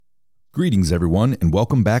Greetings, everyone, and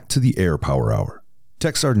welcome back to the AirPower Hour.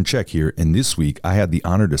 Tech Sergeant Check here, and this week I had the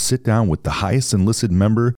honor to sit down with the highest enlisted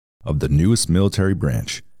member of the newest military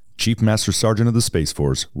branch, Chief Master Sergeant of the Space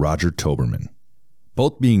Force, Roger Towberman.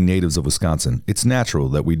 Both being natives of Wisconsin, it's natural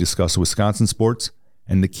that we discuss Wisconsin sports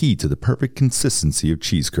and the key to the perfect consistency of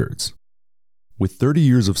cheese curds. With 30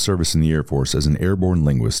 years of service in the Air Force as an airborne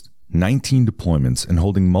linguist, 19 deployments, and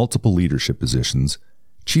holding multiple leadership positions,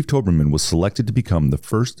 Chief Towberman was selected to become the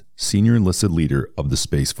first senior enlisted leader of the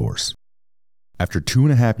Space Force. After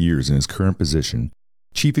 2.5 years in his current position,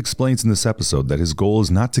 Chief explains in this episode that his goal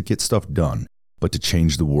is not to get stuff done, but to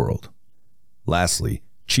change the world. Lastly,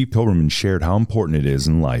 Chief Towberman shared how important it is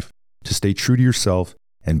in life to stay true to yourself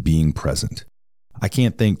and being present. I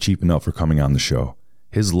can't thank Chief enough for coming on the show.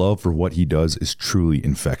 His love for what he does is truly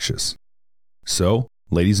infectious. So,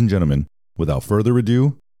 ladies and gentlemen, without further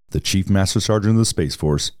ado, the Chief Master Sergeant of the Space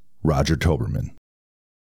Force, Roger Towberman.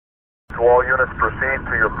 To all units, proceed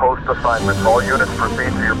to your post assignments. All units,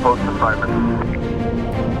 proceed to your post assignments.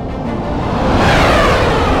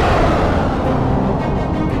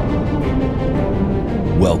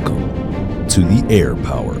 Welcome to the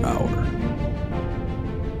AirPower Hour.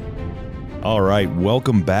 All right,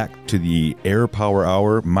 welcome back to the AirPower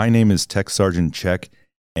Hour. My name is Tech Sergeant Check,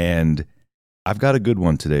 and I've got a good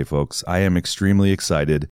one today, folks. I am extremely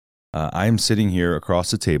excited. I am sitting here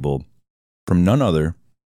across the table from none other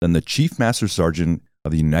than the Chief Master Sergeant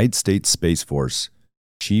of the United States Space Force,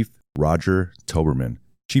 Chief Roger Towberman.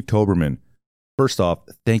 Chief Towberman, first off,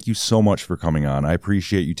 thank you so much for coming on. I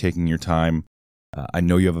appreciate you taking your time. I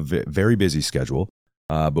know you have a very busy schedule,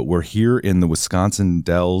 but we're here in the Wisconsin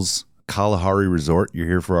Dells Kalahari Resort. You're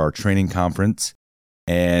here for our training conference,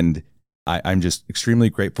 and I'm just extremely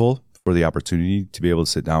grateful for the opportunity to be able to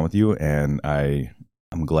sit down with you, and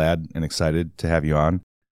I'm glad and excited to have you on.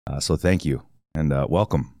 So thank you and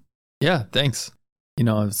welcome. Yeah, thanks. You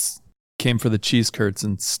know, I came for the cheese curds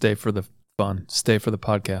and stay for the fun, stay for the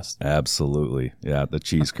podcast. Absolutely. Yeah, the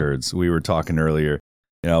cheese curds. We were talking earlier,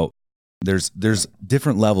 you know, there's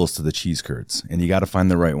different levels to the cheese curds, and you got to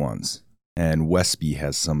find the right ones. And Westby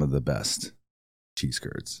has some of the best cheese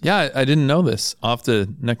curds. Yeah, I didn't know this. I'll have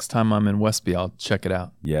to, next time I'm in Westby, I'll check it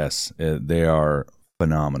out. Yes, they are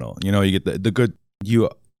phenomenal. You know, you get the good.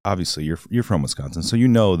 You obviously you're from Wisconsin, so you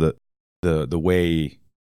know that the way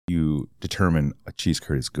you determine a cheese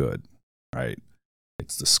curd is good, right?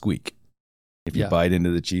 It's the squeak. If you bite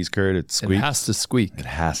into the cheese curd, it squeaks. It has to squeak. It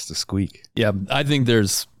has to squeak. Yeah, I think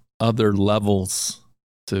there's other levels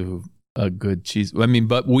to a good cheese. I mean,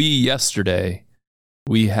 but yesterday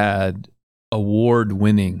we had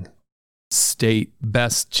award-winning state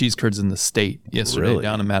best cheese curds in the state yesterday. Really?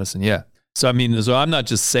 Down in Madison. Yeah. So I mean, so I'm not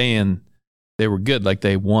just saying they were good, like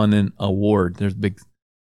they won an award. There's a big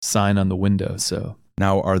sign on the window. So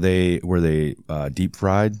now, were they deep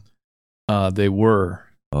fried? They were.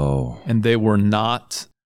 Oh, and they were not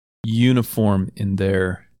uniform in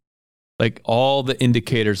their, like all the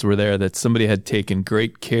indicators were there that somebody had taken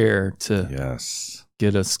great care to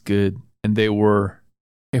get us good. And they were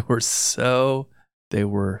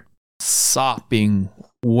sopping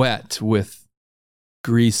wet with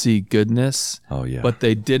greasy goodness. Oh yeah. But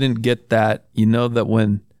they didn't get that, you know, that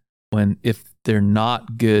when if they're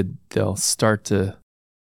not good, they'll start to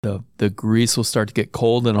the grease will start to get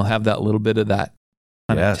cold, and it'll have that little bit of that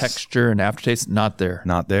kind of texture and aftertaste. Not there.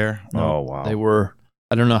 Not there? No. Oh wow. They were,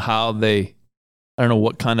 I don't know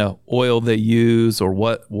what kind of oil they use or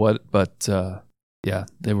what, but yeah,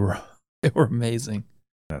 they were amazing.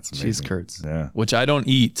 That's amazing. Cheese curds. Yeah. Which I don't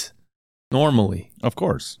eat normally. Of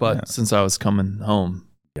course. But since I was coming home.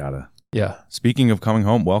 Gotta. Yeah. Speaking of coming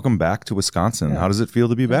home, welcome back to Wisconsin. Yeah. How does it feel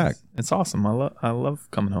to be back? It's awesome. I love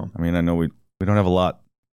coming home. I mean, I know we don't have a lot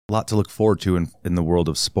to look forward to in the world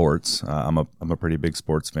of sports. I'm a pretty big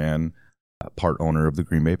sports fan, part owner of the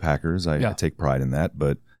Green Bay Packers. I take pride in that,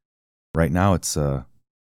 but right now it's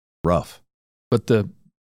rough. But the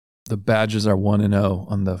Badgers are 1-0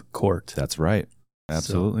 on the court. That's right.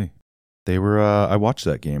 Absolutely. So, they were I watched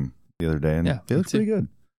that game the other day, and they looked pretty good.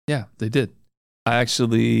 Yeah, they did. I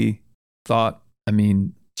actually thought, I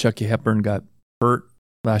mean, Chucky Hepburn got hurt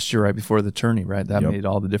last year right before the tourney, right? That made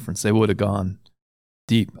all the difference. They would have gone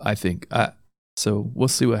deep, I think. So we'll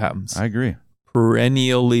see what happens. I agree.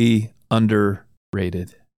 Perennially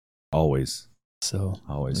underrated. Always.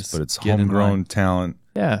 But it's homegrown talent.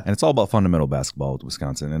 Yeah. And it's all about fundamental basketball with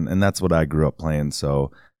Wisconsin. And that's what I grew up playing.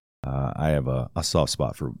 So I have a soft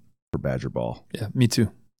spot for Badger ball. Yeah, me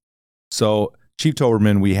too. So, Chief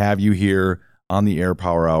Towberman, we have you here on the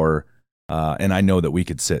AirPower Hour. And I know that we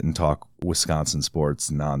could sit and talk Wisconsin sports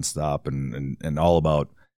nonstop and all about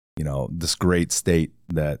this great state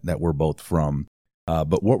that we're both from.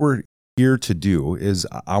 But what we're here to do is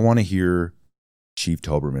I want to hear Chief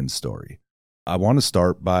Towberman's story. I want to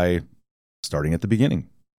start by starting at the beginning.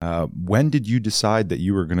 When did you decide that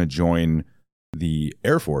you were going to join the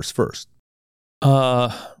Air Force first?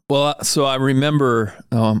 Well, so I remember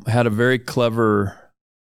I had a very clever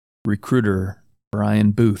recruiter,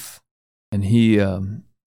 Brian Booth, and he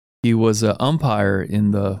was an umpire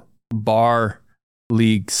in the bar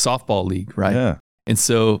league, softball league, right? Yeah. And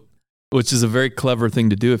so, which is a very clever thing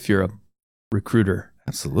to do if you're a recruiter.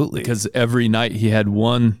 Absolutely. Because every night he had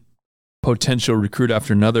one potential recruit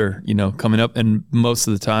after another, coming up, and most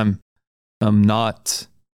of the time, not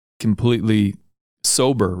completely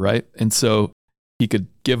sober, right? And so he could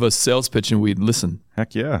give us sales pitch and we'd listen.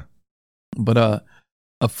 Heck yeah. But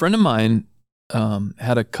a friend of mine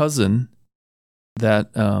had a cousin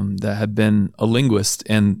that had been a linguist,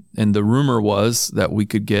 and the rumor was that we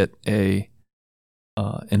could get an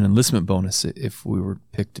enlistment bonus if we were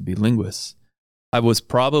picked to be linguists. I was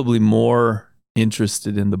probably more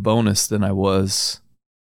interested in the bonus than I was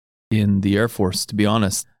in the Air Force, to be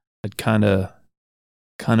honest. I'd kind of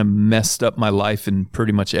messed up my life in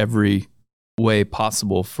pretty much every way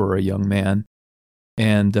possible for a young man.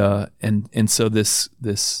 And so this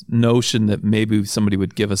notion that maybe somebody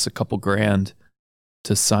would give us a couple grand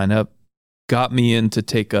to sign up got me in to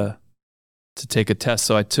take a test.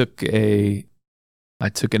 So I took an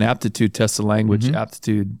aptitude test, a language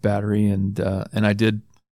aptitude battery, and I did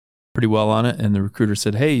pretty well on it. And the recruiter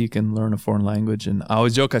said, "Hey, you can learn a foreign language." And I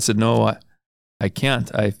always joke, I said, "No, I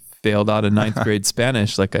can't. I failed out of 9th grade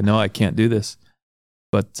Spanish. Like, I know I can't do this."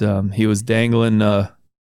 But he was dangling a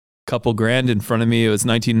couple grand in front of me. It was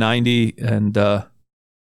 1990, and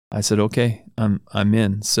I said, "Okay, I'm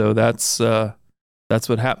in." So that's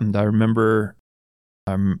what happened. I remember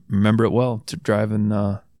it well. To driving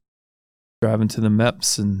to the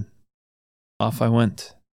MEPS, and off I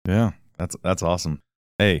went. Yeah, that's awesome.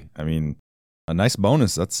 Hey, I mean, a nice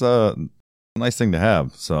bonus. That's a nice thing to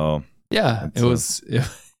have. So yeah, it was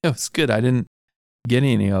good. I didn't get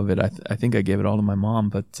any of it. I think I gave it all to my mom,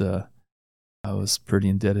 but I was pretty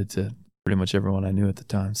indebted to pretty much everyone I knew at the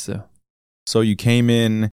time. So you came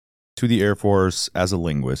in to the Air Force as a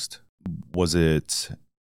linguist. Was it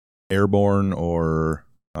airborne or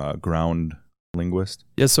ground linguist?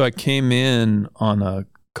 Yeah, so I came in on a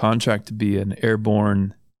contract to be an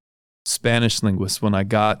airborne Spanish linguist. When I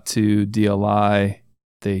got to DLI,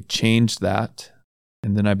 they changed that,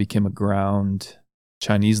 and then I became a ground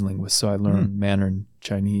Chinese linguist. So I learned Mandarin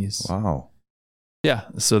Chinese. Wow. Yeah,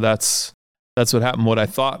 so that's what happened. What I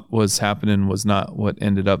thought was happening was not what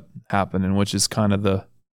ended up happening, which is kind of the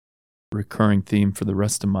recurring theme for the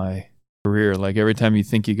rest of my career. Like, every time you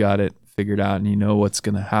think you got it figured out and you know what's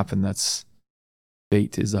going to happen, that's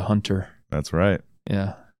fate is a hunter. That's right.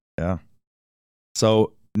 Yeah. Yeah.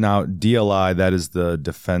 So now DLI, that is the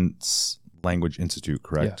Defense Language Institute,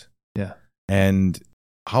 correct? Yeah. And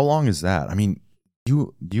how long is that? I mean,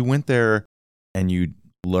 you went there and you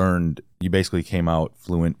basically came out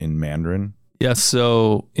fluent in Mandarin? Yeah,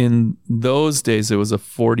 so in those days, it was a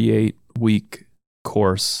 48-week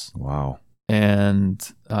course. Wow. And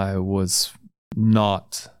I was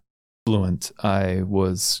not fluent. I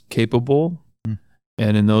was capable.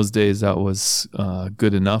 And in those days, that was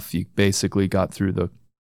good enough. You basically got through the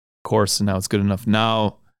course, and that was good enough.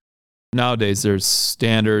 Nowadays, there's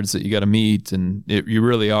standards that you got to meet, and you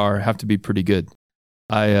really have to be pretty good.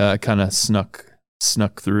 I kind of snuck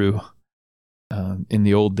through in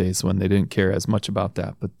the old days when they didn't care as much about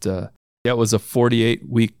that. But yeah, it was a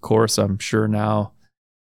 48-week course. I'm sure now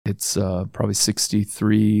it's probably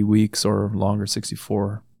 63 weeks or longer,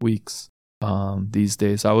 64 weeks these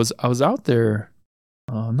days. I was out there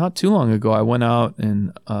not too long ago. I went out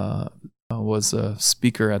and was a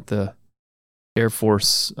speaker at the Air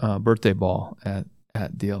Force birthday ball at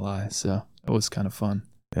DLI. So it was kind of fun.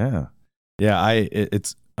 Yeah. Yeah, I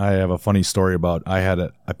have a funny story about I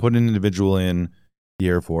put an individual in the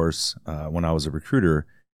Air Force when I was a recruiter,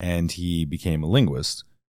 and he became a linguist.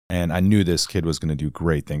 And I knew this kid was going to do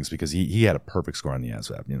great things because he had a perfect score on the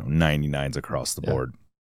ASVAB, 99s across the board.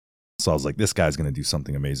 So I was like, this guy's going to do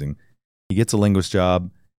something amazing. He gets a linguist job,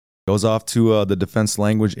 goes off to the Defense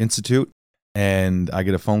Language Institute, and I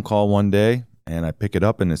get a phone call one day, and I pick it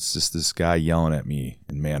up, and it's just this guy yelling at me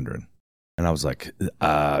in Mandarin. And I was like,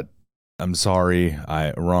 I'm sorry,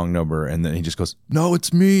 wrong number. And then he just goes, "No,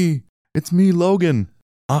 it's me, Logan.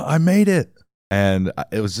 I made it." And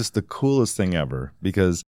it was just the coolest thing ever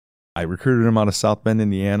because I recruited him out of South Bend,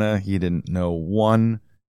 Indiana. He didn't know one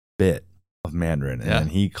bit of Mandarin. And then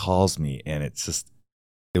he calls me, and it's just,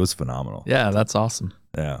 It was phenomenal. Yeah, that's awesome.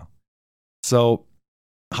 Yeah. So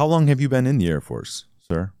how long have you been in the Air Force,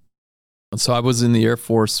 sir? So I was in the Air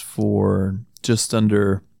Force for just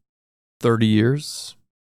under 30 years.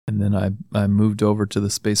 And then I moved over to the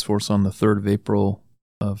Space Force on the 3rd of April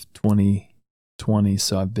of 2020.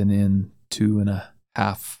 So I've been in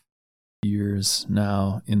 2.5 years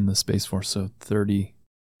now in the Space Force. So 32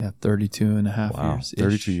 and a half years.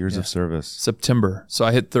 32 years of service. September. So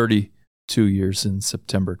I hit 32 years in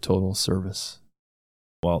September total service.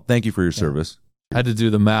 Well, thank you for your service. I had to do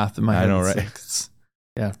the math in my head. I know, right?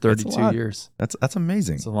 Yeah, 32 years. That's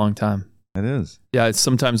amazing. It's a long time. It is. Yeah, it's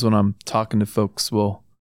sometimes when I'm talking to folks,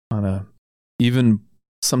 even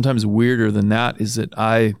sometimes weirder than that is that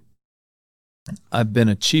I've been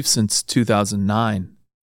a chief since 2009.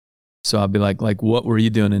 So I'll be like, what were you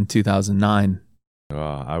doing in 2009?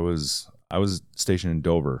 I was stationed in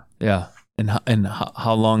Dover. Yeah, and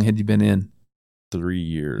how long had you been in? 3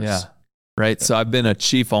 years. Yeah, right. So I've been a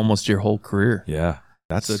chief almost your whole career. Yeah,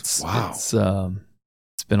 wow. It's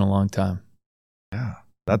been a long time. Yeah,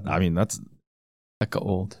 that's like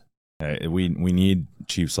old. We need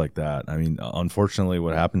chiefs like that. I mean, unfortunately,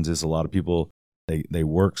 what happens is a lot of people they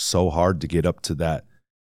work so hard to get up to that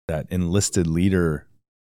enlisted leader,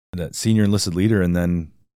 that senior enlisted leader, and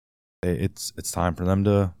then it's time for them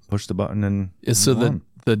to push the button and so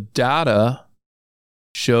the data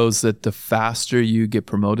shows that the faster you get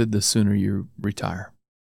promoted, the sooner you retire.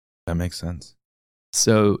 That makes sense.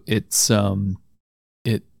 So it's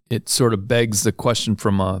it sort of begs the question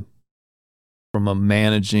from a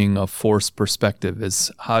managing a force perspective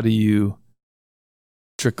is how do you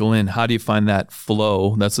trickle in? How do you find that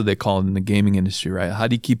flow? That's what they call it in the gaming industry, right? How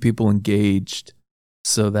do you keep people engaged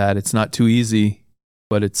so that it's not too easy,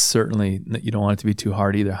 but it's certainly, you don't want it to be too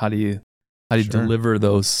hard either. How do you deliver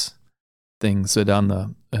those things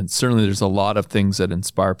and certainly there's a lot of things that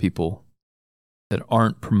inspire people that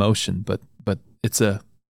aren't promotion, but it's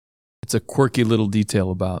a quirky little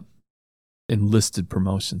detail about enlisted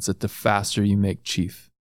promotions that the faster you make chief,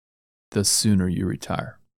 the sooner you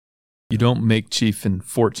retire. You don't make chief in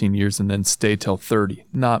 14 years and then stay till 30.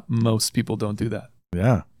 Not most people don't do that.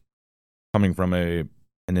 Yeah. Coming from an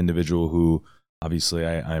individual who obviously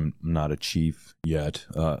I'm not a chief yet,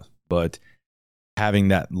 but having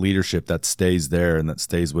that leadership that stays there and that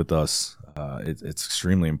stays with us, it's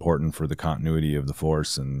extremely important for the continuity of the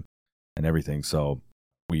force and everything. So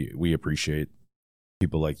we appreciate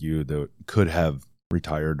people like you that could have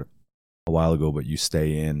retired a while ago, but you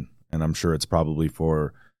stay in, and I'm sure it's probably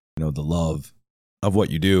for the love of what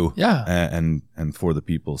you do, and for the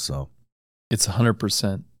people. So it's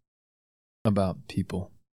 100% about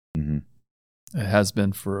people. Mm-hmm. It has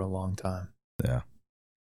been for a long time. Yeah,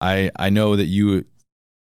 I know that you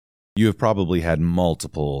have probably had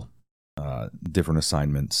multiple different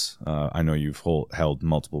assignments. I know you've held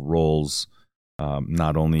multiple roles,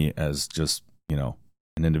 not only as just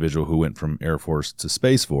an individual who went from Air Force to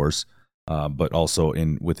Space Force, but also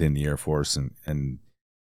within the Air Force. And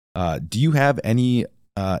do you have any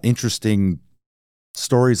interesting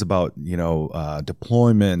stories about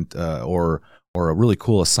deployment or a really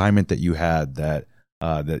cool assignment that you had that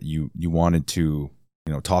you wanted to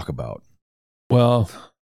talk about? Well,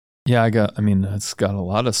 yeah, it's got a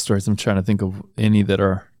lot of stories. I'm trying to think of any that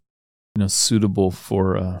are suitable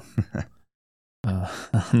for a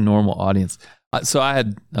normal audience. So I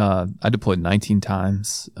deployed 19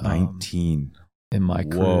 times. 19 in my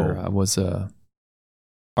career. I was a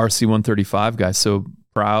RC-135 guy, so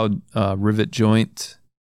proud rivet joint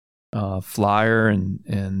flyer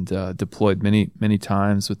and deployed many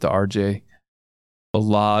times with the RJ. A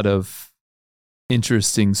lot of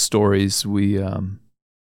interesting stories. We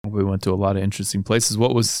went to a lot of interesting places.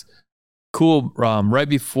 What was cool, right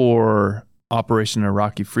before Operation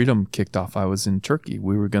Iraqi Freedom kicked off, I was in Turkey.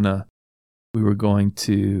 We were going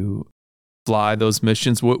to fly those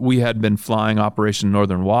missions. We had been flying Operation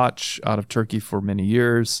Northern Watch out of Turkey for many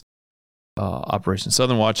years, Operation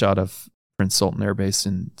Southern Watch out of Prince Sultan Air Base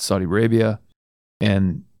in Saudi Arabia.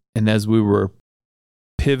 And as we were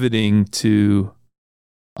pivoting to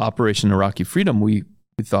Operation Iraqi Freedom, I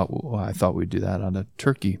thought we'd do that out of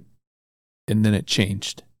Turkey. And then it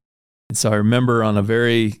changed. And so I remember on a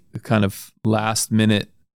very kind of last minute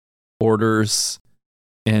orders,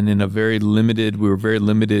 and we were very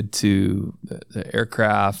limited to the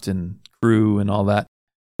aircraft and crew and all that.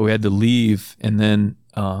 But we had to leave, and then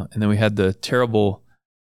we had the terrible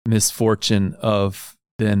misfortune of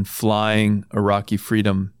then flying Iraqi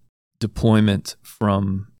Freedom deployment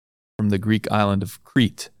from the Greek island of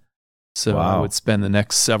Crete. So I would spend the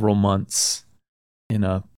next several months in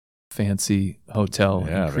a fancy hotel in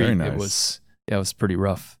Crete. Very nice. It was it was pretty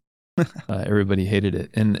rough. Everybody hated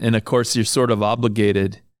it. And of course, you're sort of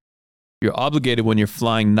obligated. You're obligated when you're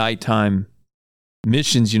flying nighttime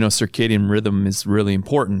missions. Circadian rhythm is really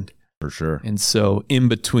important. For sure. And so in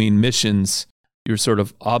between missions, you're sort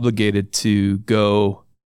of obligated to go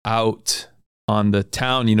out on the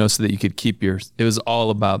town, so that you could keep it was all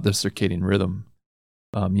about the circadian rhythm,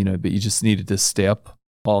 but you just needed to stay up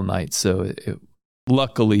all night. So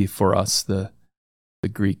luckily for us, the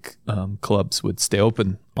Greek clubs would stay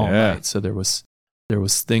open all night. So there was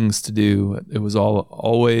things to do. It was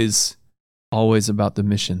always about the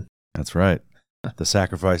mission. That's right. The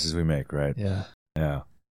sacrifices we make, right? Yeah. Yeah.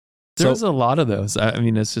 There's a lot of those. I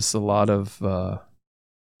mean, it's just a lot of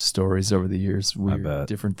stories over the years.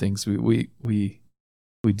 Different things we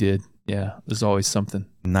did. Yeah, there's always something.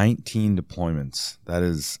 19 deployments. That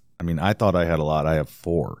is, I thought I had a lot. I have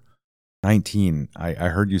 4. 19. I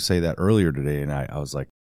heard you say that earlier today, and I was like,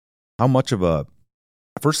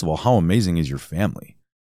 first of all, how amazing is your family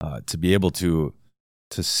to be able to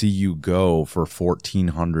see you go for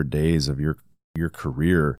 1,400 days of your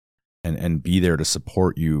career and be there to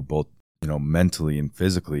support you both, mentally and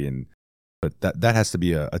physically. But that has to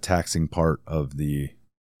be a taxing part of the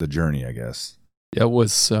journey, I guess. It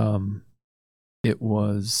was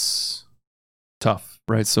tough,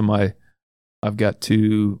 right? So I've got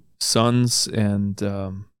 2 sons, and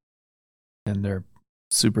they're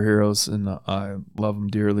superheroes, and I love them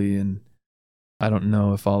dearly. And I don't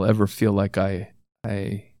know if I'll ever feel like I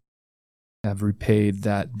have repaid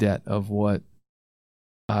that debt of what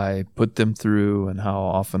I put them through, and how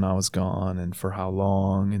often I was gone, and for how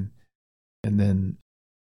long, and then,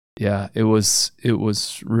 yeah, it was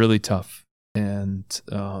really tough, and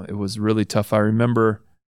it was really tough. I remember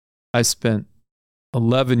I spent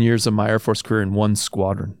 11 years of my Air Force career in one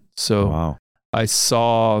squadron, so wow. I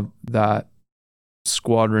saw that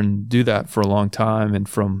squadron do that for a long time, and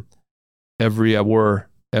I wore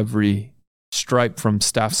every stripe from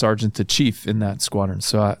staff sergeant to chief in that squadron.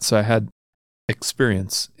 So I had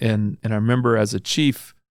experience, and I remember as a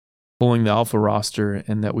chief pulling the Alpha roster,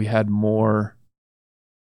 and that we had more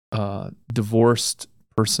divorced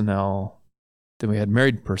personnel than we had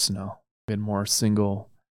married personnel. We had more single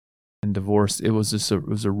and divorced. It was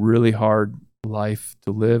a really hard life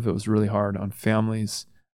to live. It was really hard on families.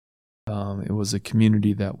 It was a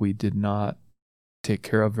community that we did not take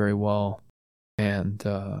care of very well, and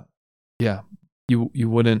you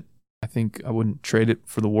wouldn't. I think I wouldn't trade it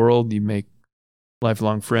for the world. You make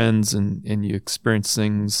lifelong friends, and you experience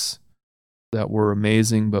things that were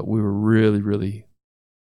amazing, but we were really, really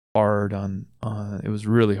hard on it was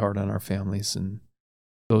really hard on our families, and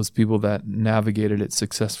those people that navigated it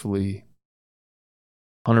successfully,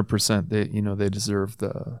 100%, they deserve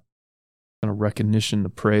the kind of recognition, the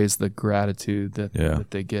praise, the gratitude that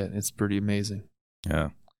they get. It's pretty amazing. Yeah.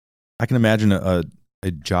 I can imagine a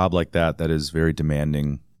job like that is very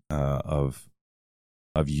demanding of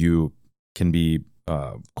you, can be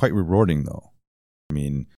quite rewarding though.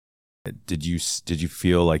 Did you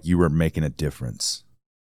feel like you were making a difference?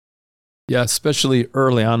 Yeah, especially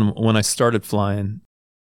early on when I started flying.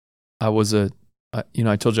 I was I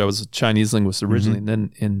told you I was a Chinese linguist originally, and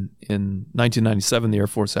then in 1997, the Air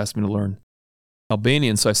Force asked me to learn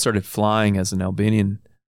Albanian, so I started flying as an Albanian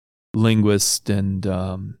linguist, and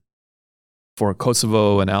for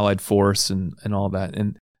Kosovo and Allied Force and all that.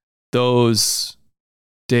 And those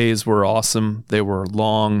days were awesome. They were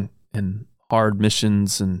long and hard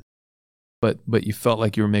missions, but you felt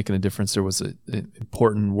like you were making a difference. There was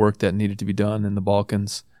important work that needed to be done in the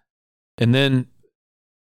Balkans. And then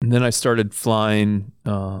I started flying,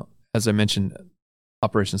 as I mentioned,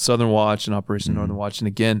 Operation Southern Watch and Operation Northern Watch. And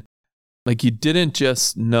again, like, you didn't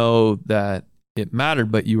just know that it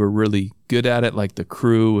mattered, but you were really good at it. Like, the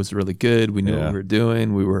crew was really good. We knew what we were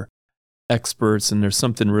doing. We were experts. And there's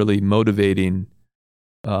something really motivating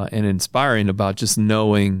and inspiring about just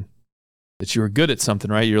knowing that you were good at something,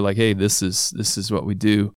 right? You're like, hey, this is what we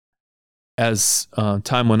do. As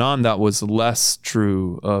time went on, that was less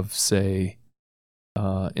true of, say,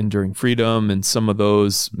 Enduring Freedom and some of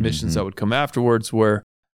those missions that would come afterwards, where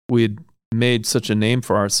we had made such a name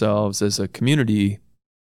for ourselves as a community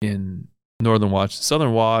in Northern Watch,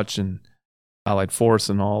 Southern Watch, and Allied Force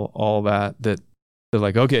and all that they're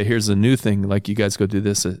like, okay, here's a new thing. Like, you guys go do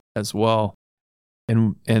this as well.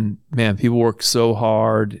 And man, people worked so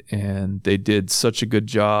hard, and they did such a good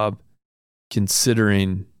job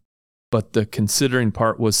considering, but the considering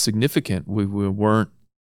part was significant. We weren't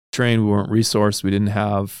trained, we weren't resourced, we didn't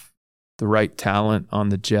have the right talent on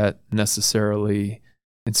the jet necessarily.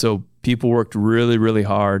 And so people worked really, really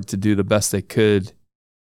hard to do the best they could.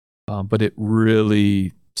 But it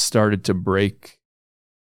really started to break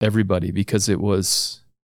everybody because it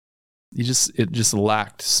just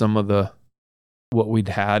lacked some of what we'd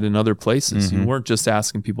had in other places. You weren't just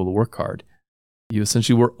asking people to work hard. You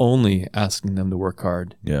essentially were only asking them to work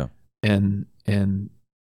hard. Yeah. And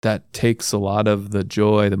that takes a lot of the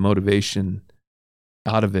joy, the motivation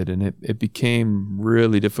out of it. And it became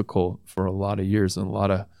really difficult for a lot of years, and a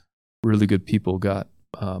lot of really good people got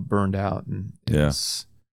burned out. And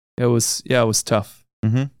it was tough.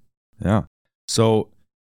 Yeah. So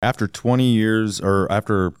after 20 years or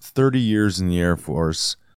after 30 years in the Air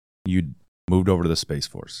Force, you moved over to the Space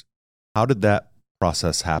Force. How did that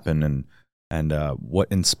process happen, and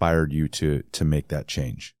what inspired you to make that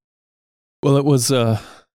change? Well, it was an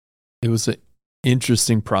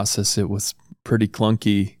interesting process. It was pretty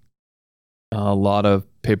clunky, a lot of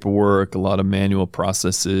paperwork, a lot of manual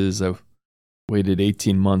processes. I waited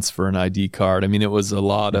 18 months for an ID card. I mean, it was a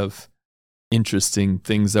lot of interesting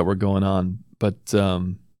things that were going on. But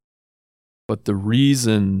the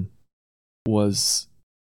reason was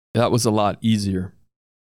that was a lot easier.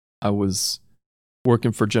 I was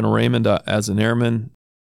working for General Raymond as an airman.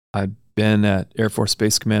 I'd been at Air Force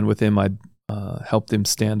Space Command with him. I'd helped him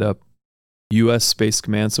stand up U.S. Space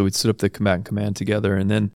Command, so we'd stood up the combatant command together.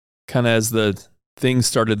 And then kind of as the things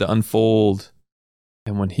started to unfold,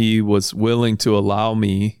 and when he was willing to allow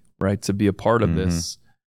me, right, to be a part of this,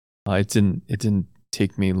 it didn't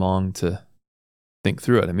take me long to think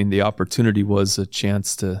through it. I mean, the opportunity was a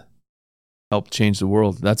chance to help change the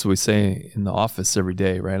world. That's what we say in the office every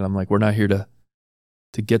day, right? I'm like, we're not here to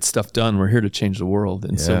get stuff done. We're here to change the world.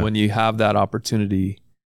 And so when you have that opportunity,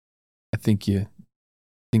 I think you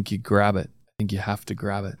grab it. I think you have to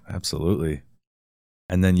grab it. Absolutely.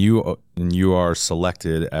 And then you are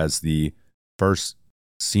selected as the first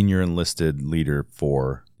senior enlisted leader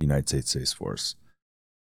for the United States Space Force.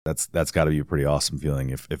 That's got to be a pretty awesome feeling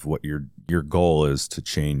if what your goal is to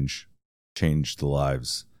change the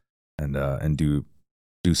lives and do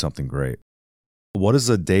something great. What is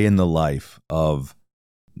a day in the life of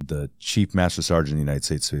the Chief Master Sergeant of the United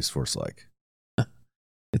States Space Force like?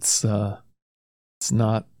 It's not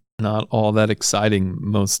all that exciting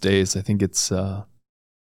most days. I think it's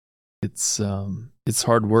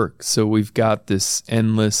hard work. So we've got this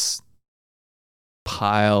endless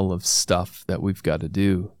pile of stuff that we've got to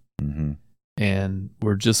do, and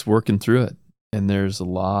we're just working through it. And there's a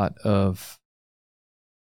lot of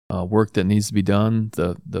work that needs to be done.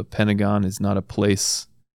 The Pentagon is not a place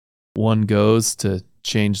one goes to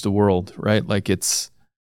change the world, right? Like, it's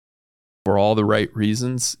for all the right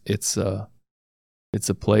reasons. It's a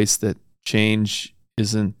place that change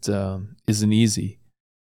isn't easy.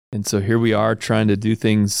 And so here we are trying to do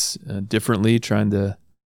things differently, trying to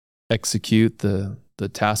execute the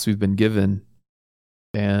tasks we've been given.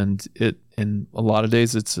 And in a lot of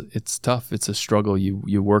days it's tough. It's a struggle.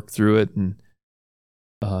 You work through it, and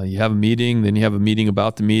you have a meeting, then you have a meeting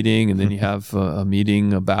about the meeting, and then you have a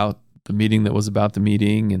meeting about the meeting that was about the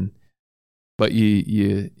meeting. But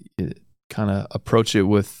you kind of approach it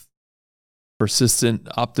with persistent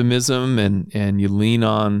optimism, and you lean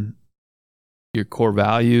on your core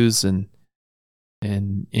values, and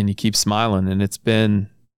you keep smiling. And it's been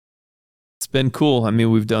cool. I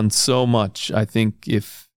mean, we've done so much. I think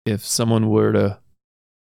if someone were to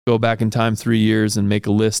go back in time 3 years and make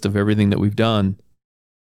a list of everything that we've done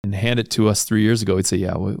and hand it to us 3 years ago, we'd say,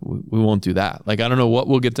 yeah, we won't do that. Like, I don't know what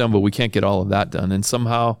we'll get done, but we can't get all of that done. And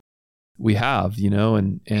somehow we have,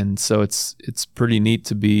 and so it's pretty neat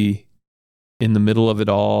to be in the middle of it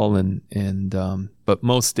all. But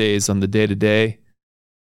most days on the day to day,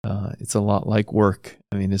 it's a lot like work.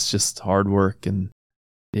 I mean, it's just hard work. And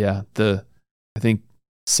yeah, I think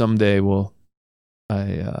someday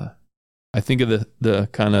I think of the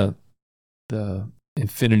kind of the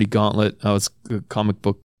Infinity Gauntlet. I was a comic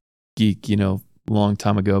book geek, a long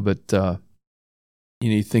time ago, but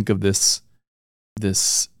you think of this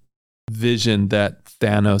vision that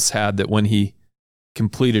Thanos had, that when he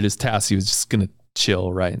completed his task, he was just going to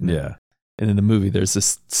chill, right? And in the movie, there's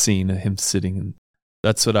this scene of him sitting, and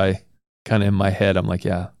that's what I kind of, in my head, I'm like,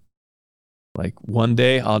 yeah, like one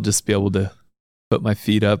day I'll just be able to put my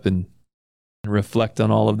feet up and reflect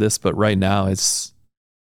on all of this. But right now there's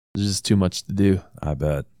just too much to do. I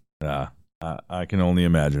bet. Yeah, I can only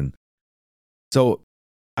imagine. So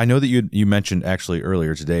I know that you mentioned actually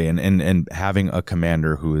earlier today, and having a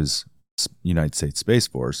commander who is United States Space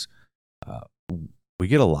Force, we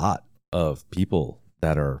get a lot of people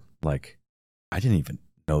that are like, I didn't even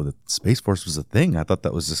know that Space Force was a thing. I thought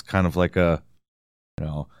that was just kind of like Elon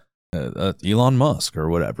Musk or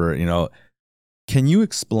whatever. Can you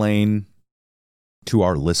explain to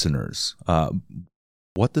our listeners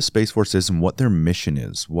what the Space Force is and what their mission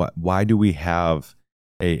is. Why do we have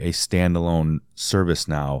a standalone service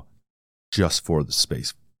now just for the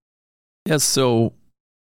space? Yeah, so,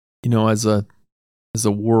 as a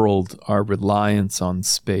world, our reliance on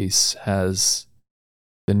space has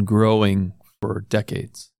been growing for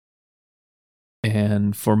decades.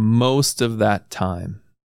 And for most of that time,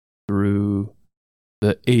 through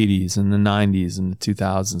the 80s and the 90s and the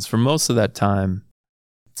 2000s, for most of that time,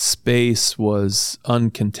 space was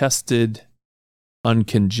uncontested,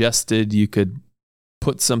 uncongested. You could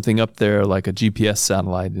put something up there like a GPS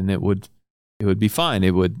satellite and it would be fine.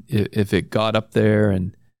 It would, if it got up there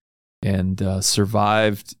and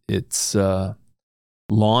survived its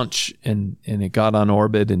launch and it got on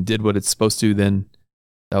orbit and did what it's supposed to, then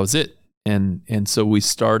that was it. And so we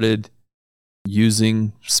started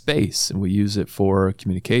using space, and we use it for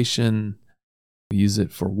communication, we use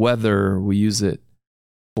it for weather, we use it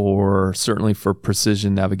certainly for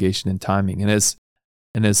precision navigation and timing. And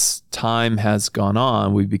as time has gone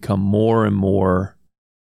on, we've become more and more,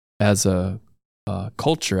 as a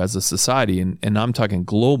culture, as a society, and I'm talking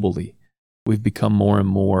globally, we've become more and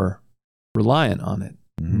more reliant on it.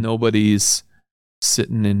 Mm-hmm. Nobody's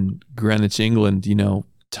sitting in Greenwich, England,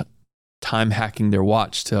 time hacking their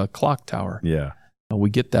watch to a clock tower. Yeah.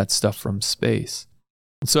 We get that stuff from space.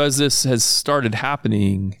 So as this has started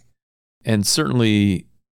happening, and certainly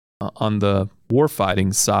on the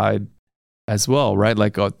warfighting side as well, right?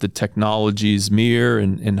 Like the technology's mirror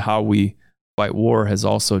and how we fight war has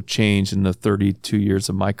also changed in the 32 years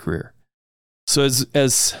of my career. So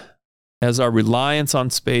as our reliance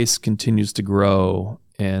on space continues to grow,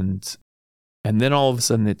 and then all of a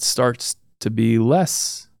sudden it starts to be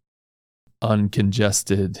less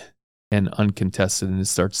uncongested and uncontested, and it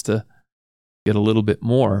starts to get a little bit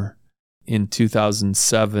more. In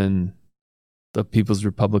 2007, the People's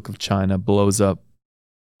Republic of China blows up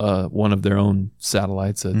one of their own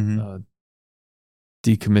satellites, a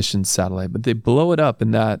decommissioned satellite, but they blow it up,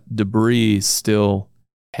 and that debris still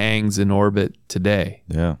hangs in orbit today.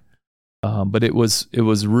 Yeah. But it was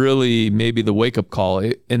really maybe the wake-up call,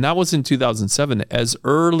 and that was in 2007. As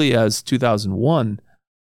early as 2001,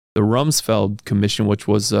 the Rumsfeld Commission, which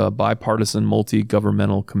was a bipartisan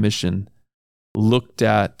multi-governmental commission, looked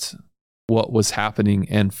at what was happening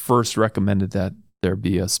and first recommended that there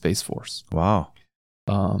be a Space Force. Wow.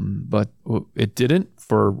 But it didn't,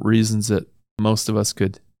 for reasons that most of us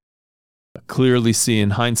could clearly see in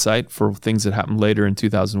hindsight, for things that happened later in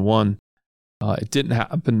 2001. It didn't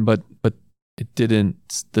happen, but it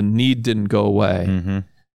didn't, the need didn't go away. Mm-hmm.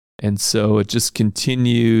 And so it just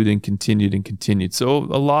continued and continued and continued. So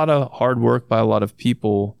a lot of hard work by a lot of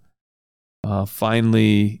people.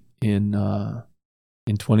 Finally, in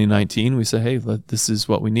 2019, we said, hey, this is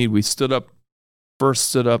what we need. We stood up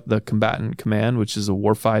the Combatant Command, which is a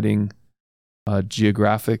warfighting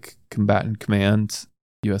geographic combatant command,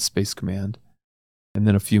 U.S. Space Command. And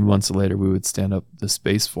then a few months later, we would stand up the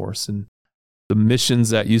Space Force. And the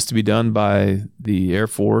missions that used to be done by the Air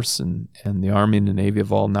Force and the Army and the Navy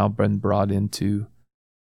have all now been brought into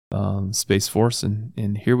Space Force.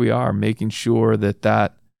 And here we are, making sure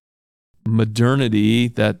that modernity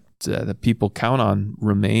that people count on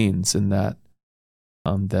remains, and that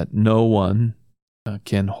no one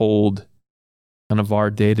can hold kind of our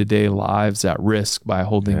day-to-day lives at risk by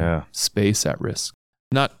holding space at risk.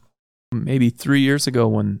 Not maybe 3 years ago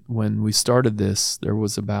when we started this, there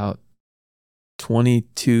was about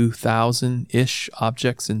 22,000-ish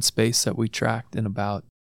objects in space that we tracked in about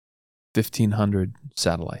 1,500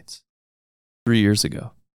 satellites 3 years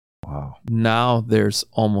ago. Wow. Now there's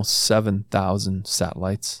almost 7,000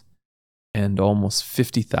 satellites and almost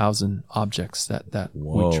 50,000 objects that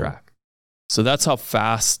we track. So that's how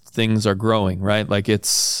fast things are growing, right? Like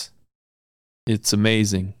it's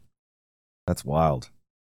amazing. That's wild.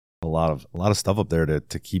 A lot of stuff up there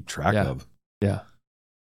to keep track of. Yeah.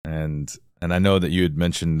 And I know that you had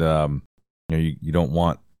mentioned, you don't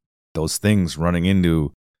want those things running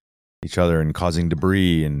into each other and causing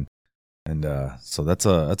debris, and so that's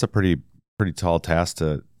a pretty tall task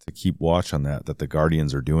to keep watch on that the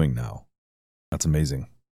Guardians are doing now. That's amazing.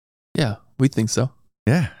 Yeah, we think so.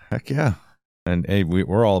 Yeah, heck yeah. And hey,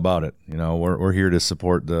 we're all about it. We're here to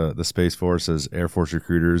support the Space Force as Air Force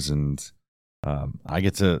recruiters, and I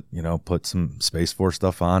get to put some Space Force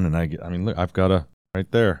stuff on, and look, I've got a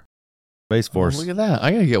right there. Space Force. Oh, look at that.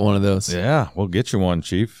 I got to get one of those. Yeah, we'll get you one,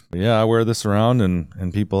 Chief. But yeah, I wear this around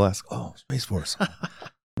and people ask, oh, Space Force. I'm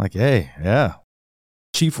like, hey, yeah.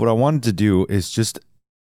 Chief, what I wanted to do is just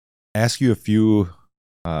ask you a few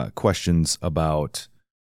questions about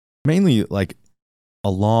mainly like a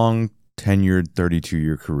long tenured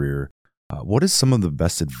 32-year career. What is some of the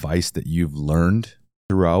best advice that you've learned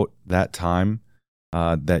throughout that time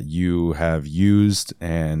that you have used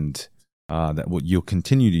and that you'll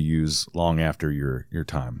continue to use long after your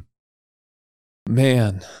time?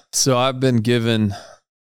 Man, so I've been given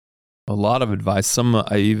a lot of advice. Some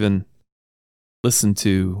I even listened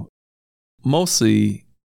to. Mostly,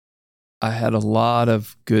 I had a lot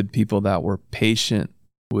of good people that were patient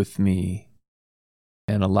with me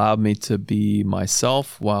and allowed me to be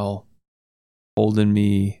myself while holding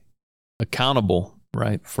me accountable,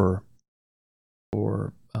 right, for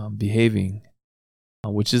behaving,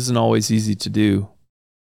 which isn't always easy to do.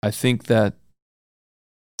 I think that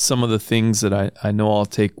some of the things that I know I'll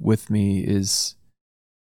take with me is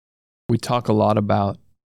we talk a lot about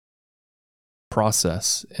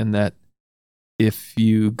process, and that if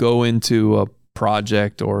you go into a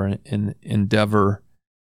project or an endeavor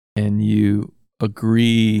and you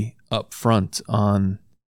agree up front on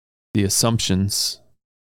the assumptions,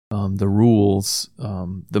 the rules,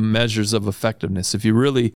 the measures of effectiveness, if you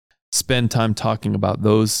really spend time talking about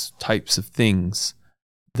those types of things,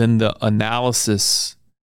 then the analysis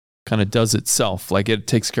kind of does itself. Like it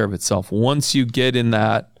takes care of itself. Once you get in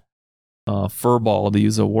that furball, to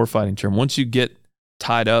use a warfighting term, once you get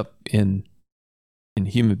tied up in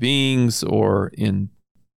human beings or in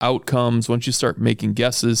outcomes, once you start making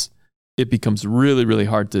guesses, it becomes really, really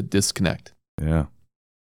hard to disconnect. Yeah.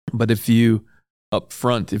 But if you up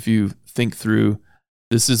front, if you think through,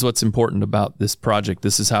 this is what's important about this project,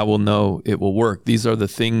 this is how we'll know it will work, these are the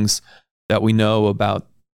things that we know about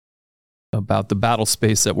the battle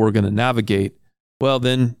space that we're going to navigate, well,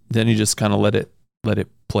 then you just kind of let it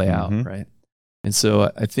play out, right? And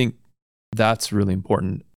so I think that's really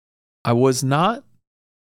important. I was not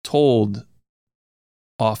told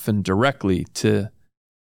often directly to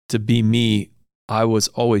be me. I was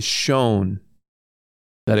always shown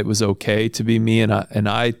that it was okay to be me, and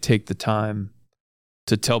I take the time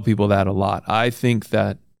to tell people that a lot. I think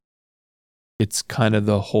that it's kind of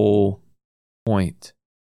the whole point.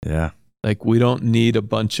 Yeah. Like, we don't need a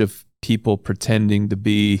bunch of people pretending to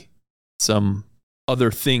be some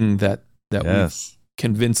other thing that we've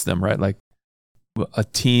convinced them, right? Like, a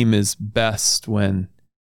team is best when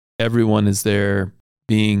everyone is there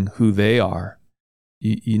being who they are.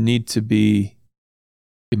 You need to be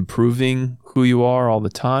improving who you are all the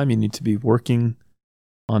time. You need to be working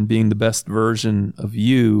on being the best version of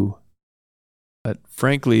you. But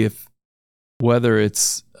frankly, whether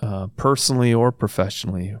it's personally or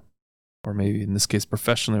professionally, or maybe in this case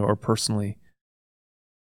professionally or personally,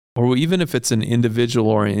 or even if it's an individual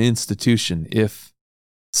or an institution, if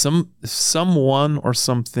someone or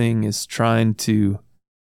something is trying to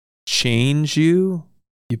change you,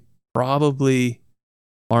 you probably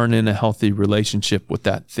aren't in a healthy relationship with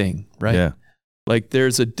that thing, right? Yeah. Like,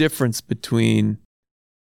 there's a difference between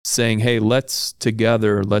saying, hey, let's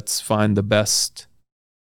find the best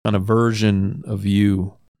kind of version of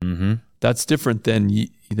you. Mm-hmm. That's different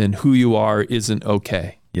than who you are isn't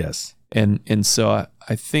okay. Yes. And so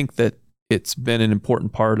I think that it's been an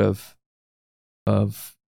important part of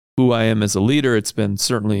who I am as a leader. It's been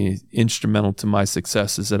certainly instrumental to my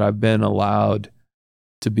success, is that I've been allowed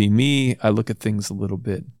to be me. I look at things a little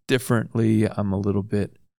bit differently. I'm a little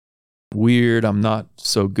bit weird. I'm not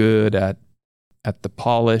so good at the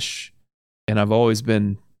polish. And I've always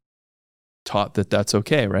been taught that that's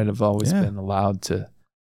okay, right? I've always been allowed to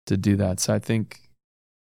do that. So I think,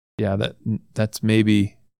 that's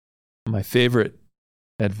maybe my favorite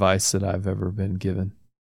advice that I've ever been given.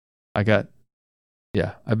 I've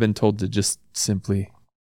been told to just simply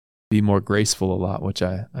be more graceful a lot, which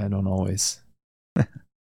I don't always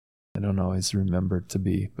remember to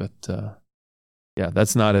be, but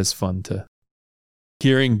that's not as fun to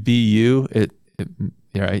hearing be you.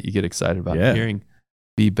 Right? You get excited about hearing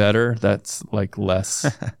be better. That's like less,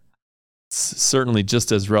 certainly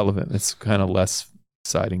just as relevant. It's kind of less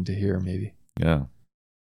exciting to hear, maybe. Yeah.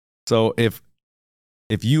 So if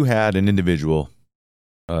you had an individual,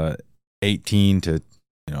 18 to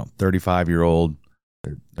 35-year-old,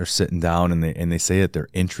 they're sitting down and they say that they're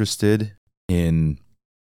interested in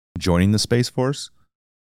joining the Space Force,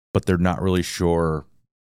 but they're not really sure,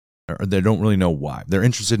 or they don't really know why. They're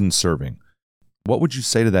interested in serving. What would you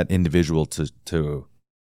say to that individual to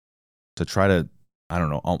try to, I don't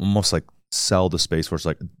know, almost like sell the Space Force,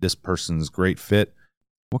 like this person's great fit?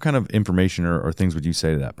 What kind of information or things would you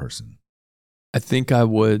say to that person? I think I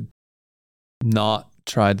would not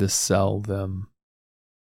try to sell them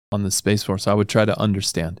on the Space Force. I would try to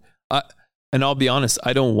understand. And I'll be honest,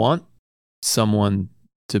 I don't want someone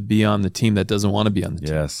to be on the team that doesn't want to be on the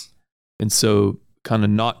team. Yes. And so kind of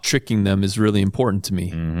not tricking them is really important to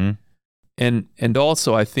me. Mm-hmm. And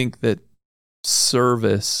also I think that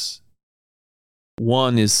service,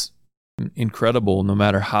 one, is incredible no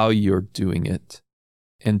matter how you're doing it.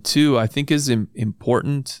 And two, I think is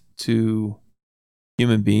important to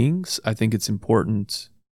human beings. I think it's important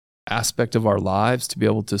aspect of our lives to be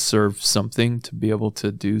able to serve something, to be able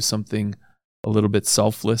to do something a little bit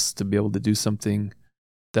selfless, to be able to do something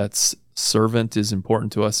that's servant is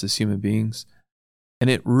important to us as human beings. And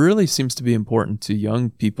it really seems to be important to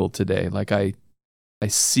young people today. Like I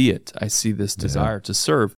see it. I see this desire to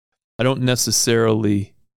serve. I don't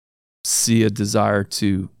necessarily see a desire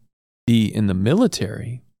to be in the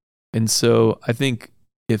military. And so I think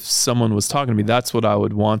if someone was talking to me, that's what I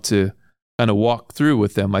would want to kind of walk through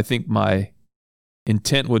with them. I think my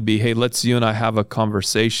intent would be, hey, let's you and I have a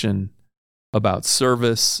conversation about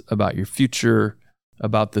service, about your future,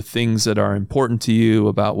 about the things that are important to you,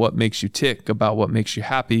 about what makes you tick, about what makes you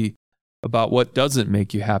happy, about what doesn't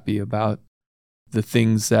make you happy, about the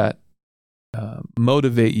things that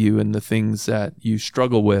motivate you and the things that you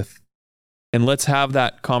struggle with. And let's have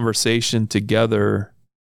that conversation together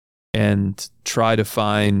and try to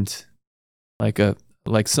find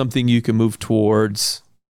like something you can move towards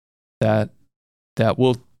that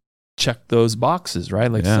will check those boxes,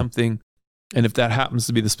 right? Like something. And if that happens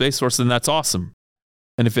to be the Space Force, then that's awesome.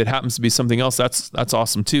 And if it happens to be something else, that's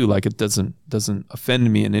awesome too. Like it doesn't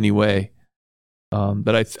offend me in any way.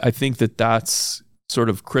 But I think that that's sort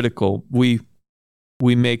of critical. We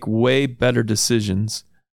make way better decisions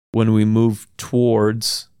when we move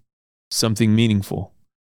towards something meaningful.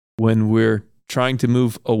 When we're trying to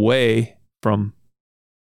move away from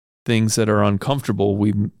things that are uncomfortable,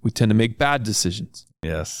 we tend to make bad decisions.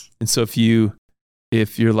 Yes. And so if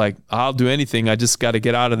you're like, I'll do anything, I just got to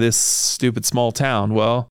get out of this stupid small town,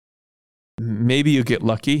 well, maybe you'll get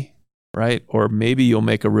lucky, right? Or maybe you'll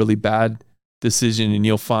make a really bad decision and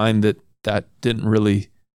you'll find that didn't really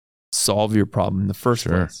solve your problem in the first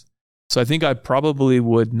place. So I think I probably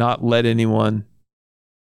would not let anyone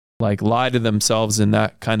like lie to themselves in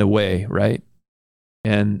that kind of way, right?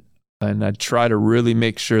 And I'd try to really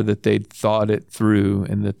make sure that they'd thought it through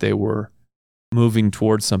and that they were moving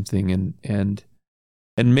towards something. And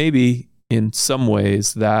maybe in some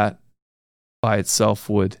ways that by itself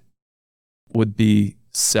would be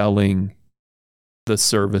selling the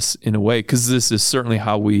service in a way, because this is certainly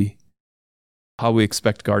how we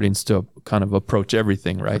expect Guardians to kind of approach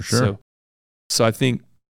everything, right? For sure. So I think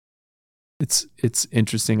it's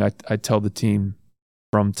interesting. I tell the team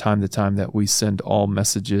from time to time that we send all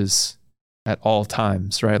messages at all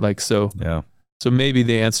times, right? Like so maybe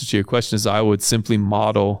the answer to your question is I would simply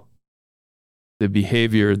model the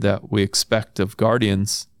behavior that we expect of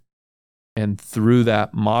Guardians, and through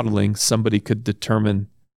that modeling, somebody could determine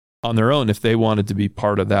on their own if they wanted to be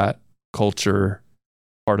part of that culture,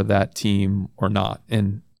 part of that team or not.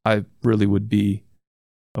 And I really would be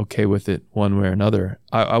okay with it one way or another.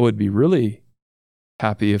 I would be really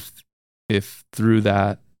happy if through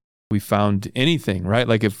that we found anything, right?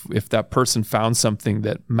 Like if that person found something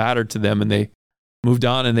that mattered to them and they moved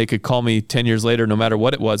on and they could call me 10 years later, no matter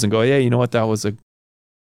what it was, and go, yeah, you know what, that was a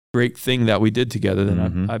great thing that we did together,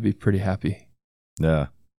 then I'd be pretty happy. Yeah.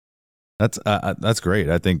 That's great.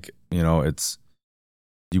 I think,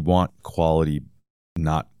 you want quality,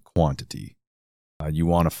 not quantity. You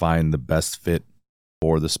want to find the best fit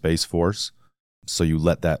for the Space Force. So you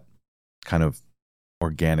let that kind of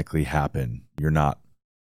organically happen. You're not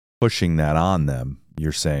pushing that on them.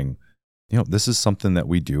 You're saying, this is something that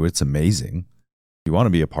we do. It's amazing. If you want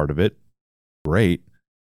to be a part of it, great.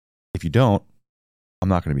 If you don't, I'm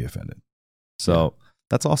not going to be offended. So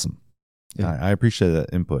that's awesome. Yeah, I appreciate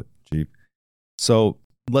that input, Chief. So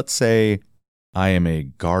let's say I am a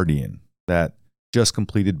Guardian that just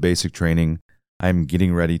completed basic training. I'm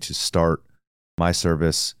getting ready to start my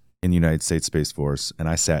service in the United States Space Force, and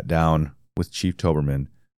I sat down with Chief Towberman.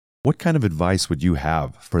 What kind of advice would you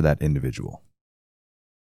have for that individual?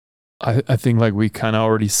 I think like we kind of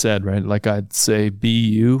already said, right? Like I'd say, be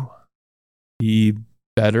you, be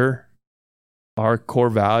better. Our core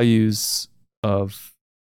values of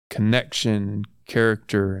connection,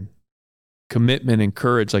 character, and commitment and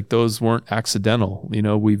courage, like those weren't accidental.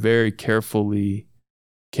 We very carefully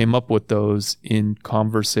came up with those in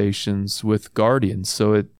conversations with Guardians.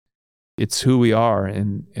 So it's who we are.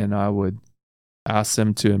 And I would ask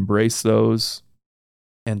them to embrace those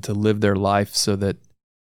and to live their life so that,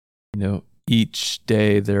 each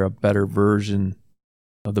day they're a better version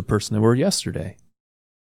of the person they were yesterday.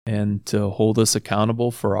 And to hold us accountable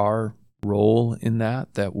for our role in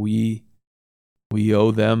that we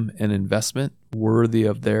owe them an investment worthy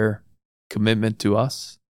of their commitment to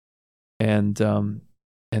us. And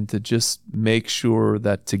and to just make sure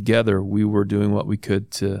that together we were doing what we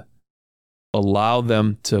could to allow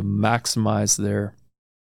them to maximize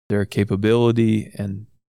their capability and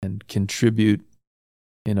contribute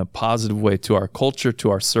in a positive way to our culture,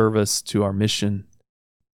 to our service, to our mission,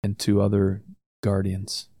 and to other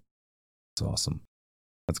guardians. That's awesome.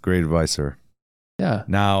 That's great advice, sir. Yeah.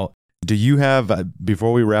 Now, do you have,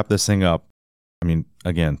 before we wrap this thing up, I mean,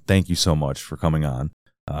 again, thank you so much for coming on.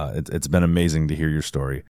 It's been amazing to hear your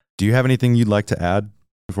story. Do you have anything you'd like to add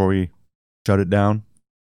before we shut it down?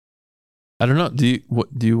 I don't know. Do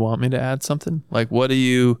you want me to add something? Like, what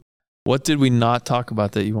did we not talk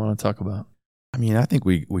about that you want to talk about? I mean, I think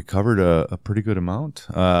we covered a pretty good amount.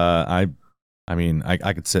 I mean,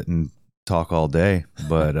 I could sit and talk all day,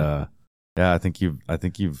 but yeah, I think you have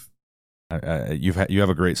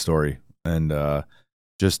a great story, and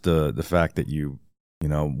just the fact that you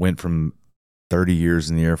went from 30 years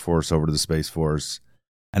in the Air Force over to the Space Force,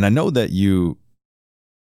 and I know that you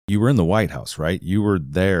were in the White House, right? You were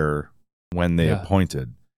there when they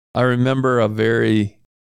appointed. I remember a very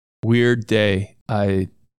weird day. I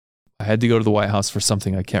had to go to the White House for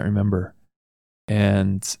something I can't remember,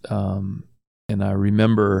 and I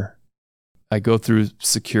remember I go through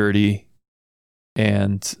security,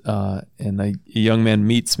 and a young man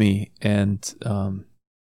meets me, and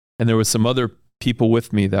there was some other people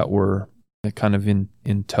with me that were kind of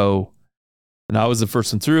in tow, and I was the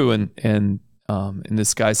first one through, and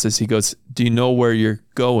this guy says, he goes, "Do you know where you're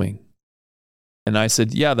going?" And I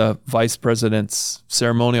said, "Yeah, the Vice President's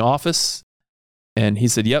ceremonial office." And he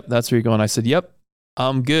said, "Yep, that's where you're going." I said, "Yep,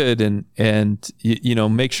 I'm good, and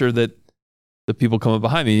make sure that the people coming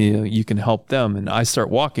behind me, you can help them." And I start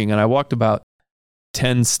walking, and I walked about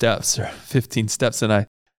 10 steps or 15 steps, and I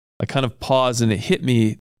kind of paused, and it hit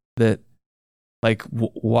me that, like,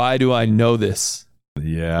 why do I know this?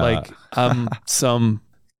 Yeah. Like, I'm some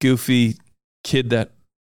goofy kid that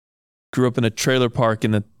grew up in a trailer park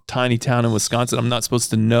in a tiny town in Wisconsin. I'm not supposed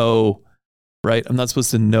to know, right? I'm not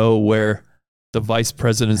supposed to know where the Vice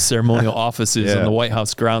President's ceremonial office is on the White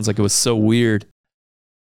House grounds. Like, it was so weird.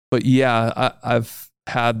 But yeah, I've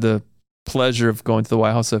had the pleasure of going to the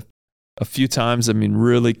White House a few times. I mean,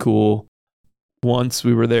 really cool. Once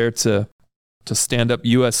we were there to stand up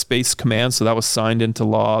U.S. Space Command, so that was signed into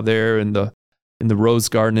law there in the Rose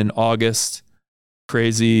Garden in August.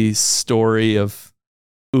 Crazy story of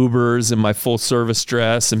Ubers in my full service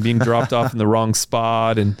dress and being dropped off in the wrong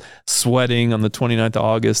spot and sweating on the 29th of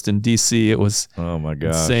August in DC. It was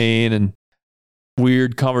insane, and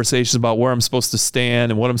weird conversations about where I'm supposed to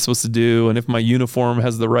stand and what I'm supposed to do and if my uniform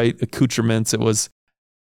has the right accoutrements. It was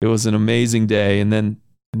an amazing day. And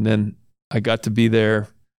then I got to be there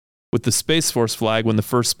with the Space Force flag when the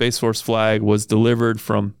first Space Force flag was delivered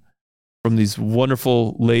from these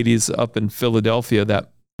wonderful ladies up in Philadelphia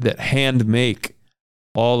that hand make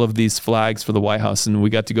all of these flags for the White House, and we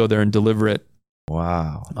got to go there and deliver it.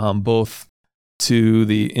 Wow. Both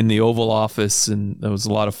in the Oval Office, and there was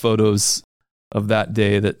a lot of photos of that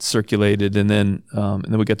day that circulated, and then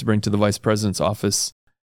we got to bring to the Vice President's office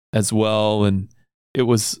as well, and it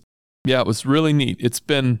was really neat. It's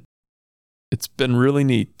been really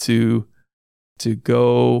neat to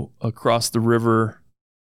go across the river.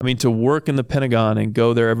 I mean, to work in the Pentagon and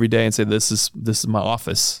go there every day and say, this is my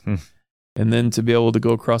office. And then to be able to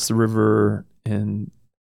go across the river and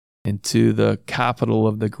into the capital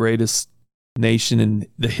of the greatest nation in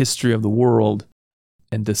the history of the world,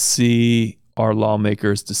 and to see our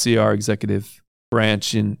lawmakers, to see our executive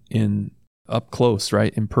branch in up close,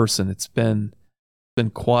 right, in person. It's been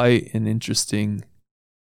quite an interesting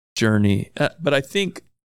journey. But I think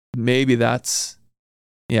maybe you asked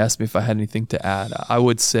me if I had anything to add. I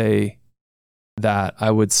would say that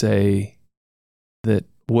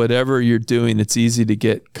whatever you're doing, it's easy to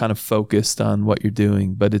get kind of focused on what you're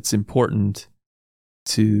doing, but it's important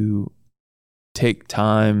to take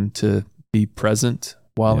time to be present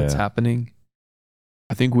while it's happening.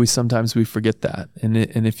 I think sometimes we forget that. And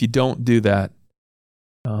if you don't do that,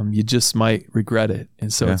 you just might regret it.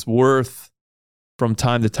 And so it's worth, from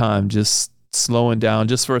time to time, just slowing down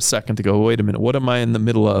just for a second to go, wait a minute, what am I in the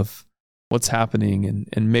middle of? What's happening?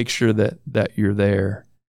 And make sure that you're there.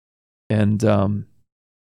 And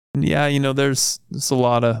there's a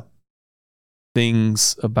lot of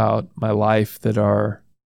things about my life that are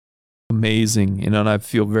amazing, and I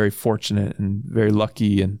feel very fortunate and very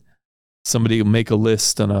lucky. And somebody will make a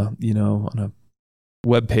list on a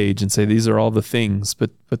web page and say, these are all the things.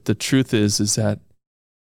 But the truth is that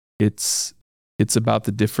it's about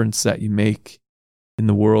the difference that you make in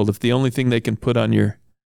the world. If the only thing they can put on your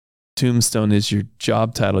tombstone is your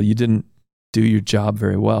job title, you didn't do your job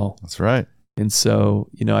very well. That's right. And so,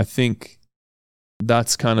 I think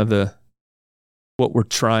that's kind of what we're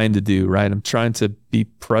trying to do, right? I'm trying to be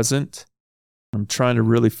present. I'm trying to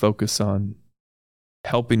really focus on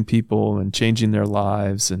helping people and changing their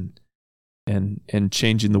lives and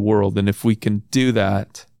changing the world. And if we can do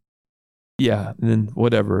that, then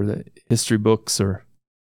whatever, the history books or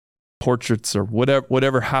portraits or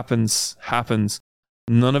whatever happens.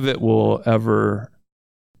 None of it will ever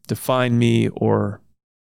define me or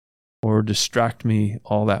distract me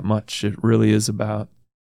all that much. It really is about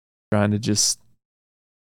trying to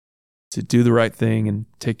to do the right thing and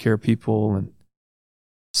take care of people. And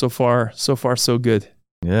so far, so good.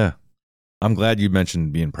 Yeah. I'm glad you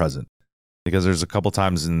mentioned being present, because there's a couple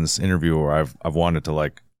times in this interview where I've wanted to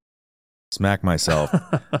like smack myself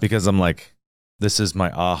because I'm like, this is my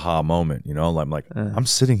aha moment, I'm like, I'm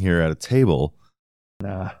sitting here at a table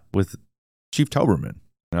with Chief Towberman,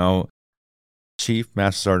 Chief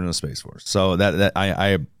Master Sergeant of Space Force. So that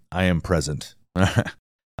I am present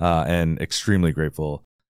and extremely grateful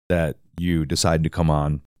that you decided to come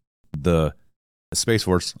on. The Space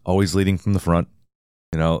Force, always leading from the front,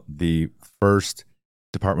 the first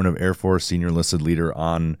Department of Air Force senior enlisted leader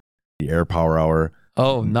on the AirPower Hour.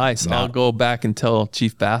 Oh, nice. I'll go back and tell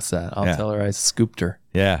Chief Bass that. I'll tell her I scooped her.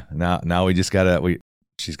 Yeah. Now we just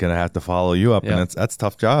she's going to have to follow you up, and that's a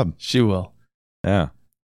tough job. She will. Yeah.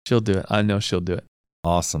 She'll do it. I know she'll do it.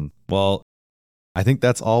 Awesome. Well, I think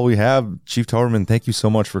that's all we have. Chief Towberman, thank you so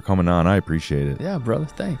much for coming on. I appreciate it. Yeah, brother.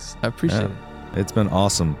 Thanks. I appreciate it. It's been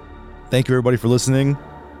awesome. Thank you, everybody, for listening.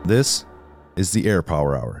 This is the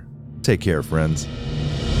AirPower Hour. Take care, friends.